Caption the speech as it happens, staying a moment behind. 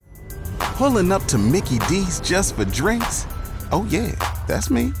Pulling up to Mickey D's just for drinks? Oh yeah,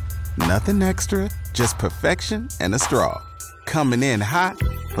 that's me. Nothing extra, just perfection and a straw. Coming in hot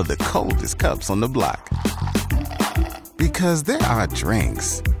for the coldest cups on the block. Because there are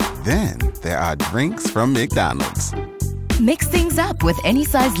drinks. Then there are drinks from McDonald's. Mix things up with any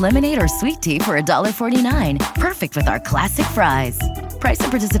size lemonade or sweet tea for $1.49. Perfect with our classic fries. Price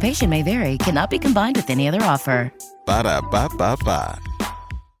and participation may vary. Cannot be combined with any other offer. Ba-da-ba-ba-ba.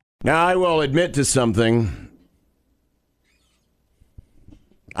 Now, I will admit to something.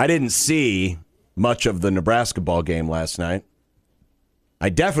 I didn't see much of the Nebrasketball game last night. I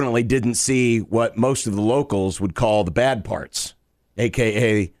definitely didn't see what most of the locals would call the bad parts,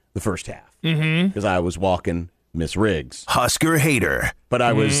 a.k.a. the first half. Because I was walking Miss Riggs. Husker hater. But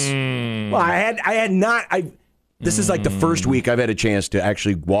I was, this is like the first week I've had a chance to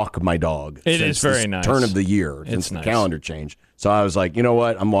actually walk my dog. It is very nice. Turn of the year, since the calendar changed. So I was like, you know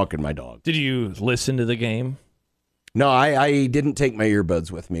what? I'm walking my dog. Did you listen to the game? No, I didn't take my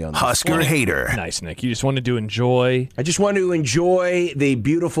earbuds with me on this. Husker hater. Nice, Nick. You just wanted to enjoy. I just wanted to enjoy the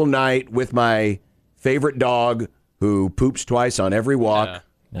beautiful night with my favorite dog who poops twice on every walk. Yeah.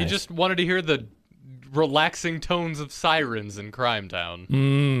 Nice. You just wanted to hear the relaxing tones of sirens in Crime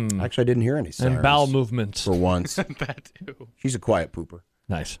Town. Actually, I didn't hear any sirens. And bowel movements. For once. That too. She's a quiet pooper.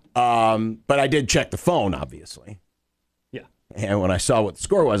 Nice. But I did check the phone, obviously. Yeah. And when I saw what the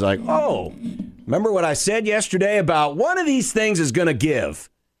score was, I was like, oh, remember what I said yesterday about one of these things is going to give.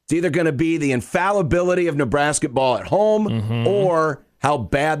 It's either going to be the infallibility of Nebrasketball at home or how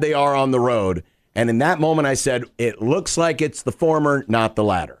bad they are on the road. And in that moment, I said, it looks like it's the former, not the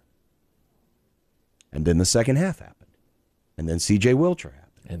latter. And then the second half happened. And then C.J. Wilcher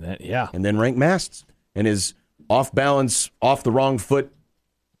happened. And then Rank Mast and his off-balance, off-the-wrong foot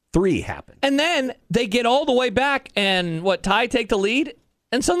 3 happened. And then they get all the way back and, Ty take the lead?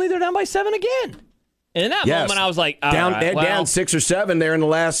 And suddenly they're down by 7 again. And in that moment, I was like, down 6 or 7 there in the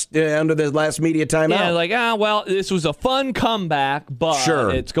last under the last media timeout. Yeah, this was a fun comeback, but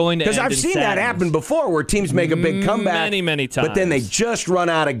it's going to end because I've seen that happen before where teams make a big comeback. Many times. But then they just run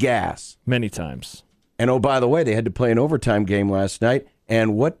out of gas. Many times. And oh, by the way, they had to play an overtime game last night.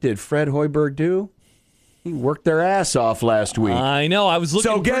 And what did Fred Hoiberg do? He worked their ass off last week. I know. I was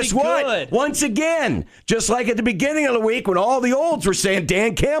looking So guess what? good. Once again, just like at the beginning of the week when all the olds were saying,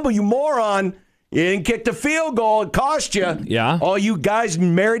 Dan Campbell, you moron, you didn't kick the field goal. It cost you. Yeah. All you guys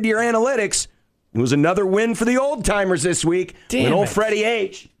married to your analytics. It was another win for the old-timers this week. Damn old it. Freddie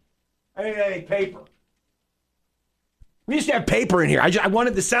H. Hey, paper. We used to have paper in here. I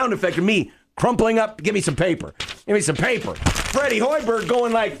wanted the sound effect of me crumpling up. Give me some paper. Give me some paper. Freddie Hoiberg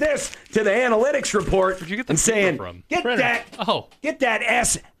going like this to the analytics report and saying, get that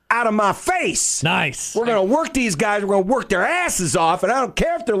S out of my face. Nice. We're going to work these guys. We're going to work their asses off, and I don't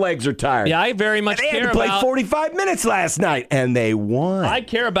care if their legs are tired. Yeah, I very much care about... They had to play 45 minutes last night, and they won. I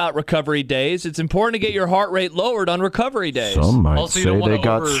care about recovery days. It's important to get your heart rate lowered on recovery days. Some might say they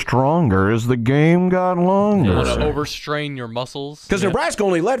got stronger as the game got longer. You don't want to overstrain your muscles. Because Nebraska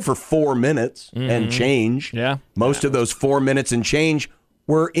only led for 4 minutes and change. Yeah. Most of those 4 minutes and change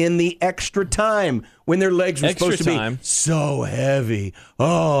were in the extra time when their legs were supposed to be so heavy.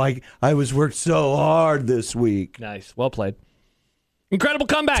 Oh, I was worked so hard this week. Nice. Well played. Incredible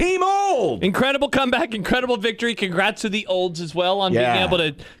comeback. Team Old. Incredible comeback. Incredible victory. Congrats to the Olds as well on being able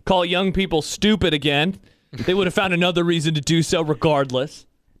to call young people stupid again. They would have found another reason to do so regardless.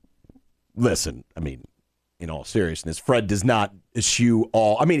 Listen, I mean, in all seriousness, Fred does not eschew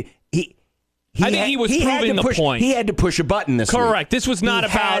all. I mean, I think he was proving the point. He had to push a button this week. Correct. This was not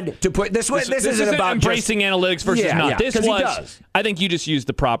about this isn't about embracing analytics versus not. This was. He does. I think you just used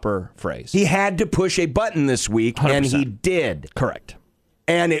the proper phrase. He had to push a button this week, 100%. and he did. Correct.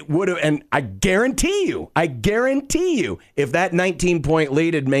 And it would have. And I guarantee you, if that 19-point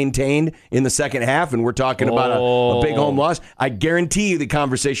lead had maintained in the second half, and we're talking about a big home loss, I guarantee you the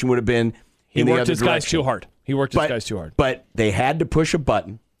conversation would have been in the other direction. He worked his guys too hard. But they had to push a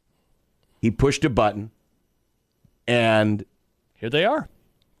button. He pushed a button, and here they are,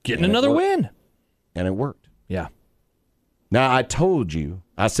 getting another win. And it worked. Yeah. Now, I told you,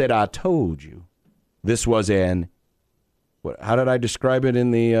 this was how did I describe it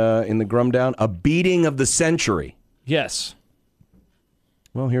in the Grum Down? A beating of the century. Yes.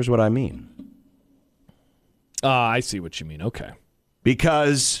 Well, here's what I mean. I see what you mean. Okay.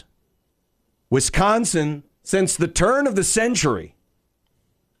 Because Wisconsin, since the turn of the century,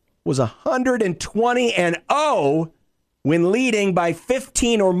 was 120-0 when leading by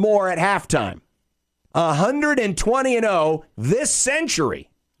 15 or more at halftime. 120-0 this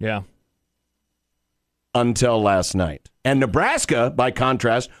century. Yeah. until last night. And Nebraska, by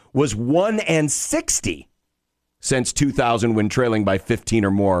contrast, was 1-60 since 2000 when trailing by 15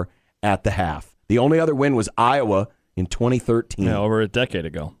 or more at the half. The only other win was Iowa in 2013. Yeah, over a decade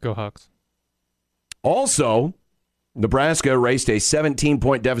ago. Go Hawks. Also, Nebraska erased a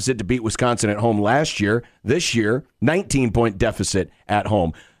 17-point deficit to beat Wisconsin at home last year. This year, 19-point deficit at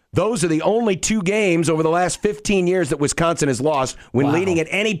home. Those are the only two games over the last 15 years that Wisconsin has lost when leading at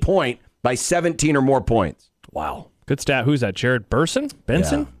any point by 17 or more points. Wow. Good stat. Who's that? Jared Benson?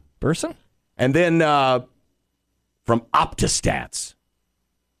 Yeah. Burson? And then from OptaStats.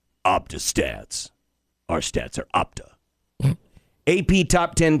 OptaStats. Our stats are Opta. AP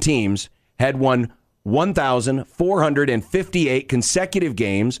top 10 teams had won 1,458 consecutive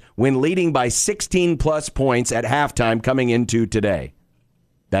games when leading by 16-plus points at halftime coming into today.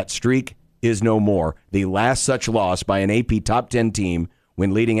 That streak is no more. The last such loss by an AP top 10 team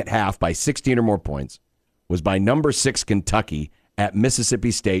when leading at half by 16 or more points was by number 6 Kentucky at Mississippi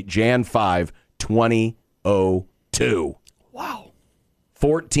State, Jan 5, 2002. Wow.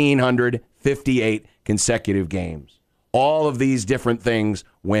 1,458 consecutive games. All of these different things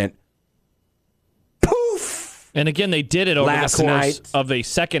went poof. And again, they did it over Last the course night. of a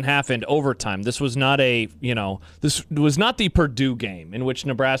second half and overtime. This was not this was not the Purdue game in which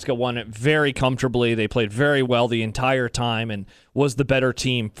Nebraska won it very comfortably. They played very well the entire time and was the better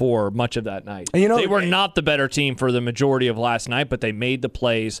team for much of that night. And they were not the better team for the majority of last night, but they made the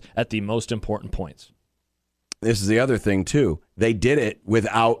plays at the most important points. This is the other thing, too. They did it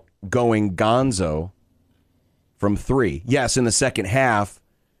without going gonzo from 3. Yes, in the second half,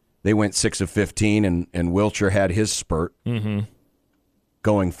 they went 6 of 15, and Wilcher had his spurt,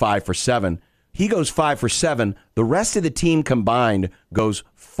 going 5 for 7. He goes 5 for 7. The rest of the team combined goes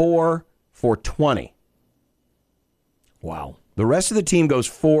 4 for 20. Wow. The rest of the team goes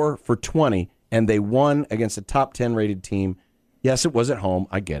 4 for 20, and they won against a top 10 rated team. Yes, it was at home.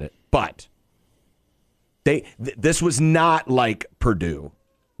 I get it. But this was not like Purdue,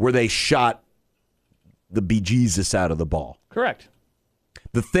 where they shot the bejesus out of the ball. Correct.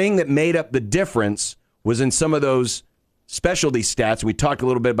 The thing that made up the difference was in some of those specialty stats. We talked a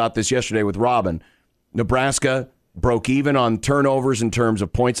little bit about this yesterday with Robin. Nebraska broke even on turnovers in terms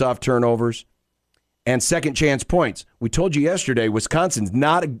of points off turnovers and second chance points. We told you yesterday, Wisconsin's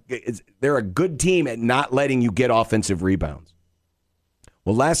they're a good team at not letting you get offensive rebounds.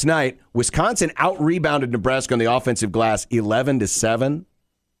 Well, last night, Wisconsin out-rebounded Nebraska on the offensive glass 11-7.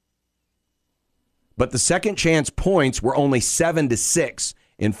 But the second chance points were only 7-6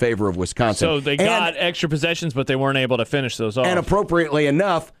 in favor of Wisconsin. So they got extra possessions, but they weren't able to finish those off. And appropriately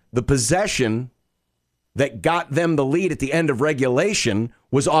enough, the possession that got them the lead at the end of regulation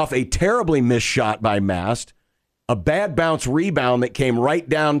was off a terribly missed shot by Mast, a bad bounce rebound that came right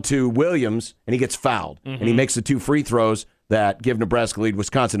down to Williams, and he gets fouled. And he makes the 2 free throws that give Nebraska lead.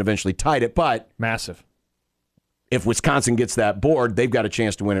 Wisconsin eventually tied it, but massive. If Wisconsin gets that board, they've got a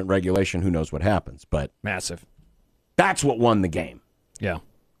chance to win at regulation. Who knows what happens? But massive. That's what won the game. Yeah.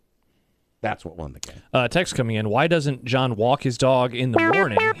 That's what won the game. Text coming in. Why doesn't John walk his dog in the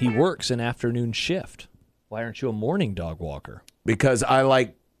morning? He works an afternoon shift. Why aren't you a morning dog walker? Because I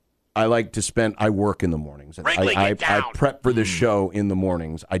like to spend. I work in the mornings. I prep for the show in the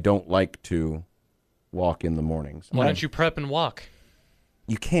mornings. I don't like to walk in the mornings. Why don't you prep and walk?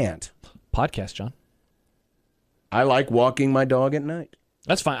 You can't. Podcast, John. I like walking my dog at night.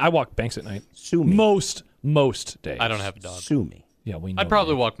 That's fine. I walk Banks at night. Sue me. Most days. I don't have a dog. Sue me. Yeah, we know. I'd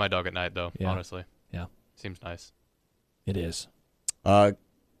probably walk my dog at night, though, honestly. Yeah. Seems nice. It is.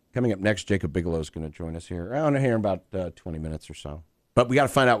 Coming up next, Jacob Bigelow is going to join us here. Around here in about 20 minutes or so. But we got to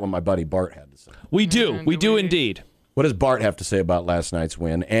find out what my buddy Bart had to say. We do. We do indeed. What does Bart have to say about last night's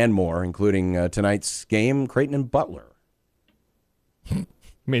win and more, including tonight's game, Creighton and Butler?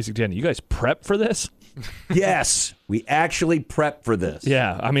 Amazing, Danny. You guys prep for this? Yes, we actually prep for this.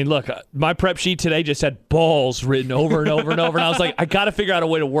 Yeah, I mean, look, my prep sheet today just had balls written over and over and over, and I was like, I got to figure out a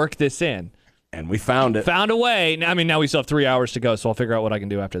way to work this in. And we found it. Found a way. I mean, now we still have 3 hours to go, so I'll figure out what I can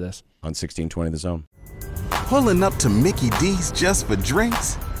do after this. On 1620 The Zone. Pulling up to Mickey D's just for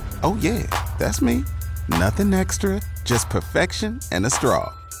drinks? Oh, yeah, that's me. Nothing extra, just perfection and a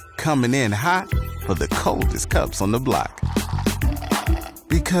straw. Coming in hot for the coldest cups on the block.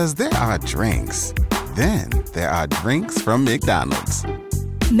 Because there are drinks. Then there are drinks from McDonald's.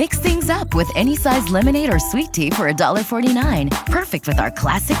 Mix things up with any size lemonade or sweet tea for $1.49. Perfect with our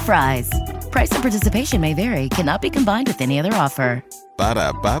classic fries. Price and participation may vary. Cannot be combined with any other offer.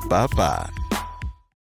 Ba-da-ba-ba-ba.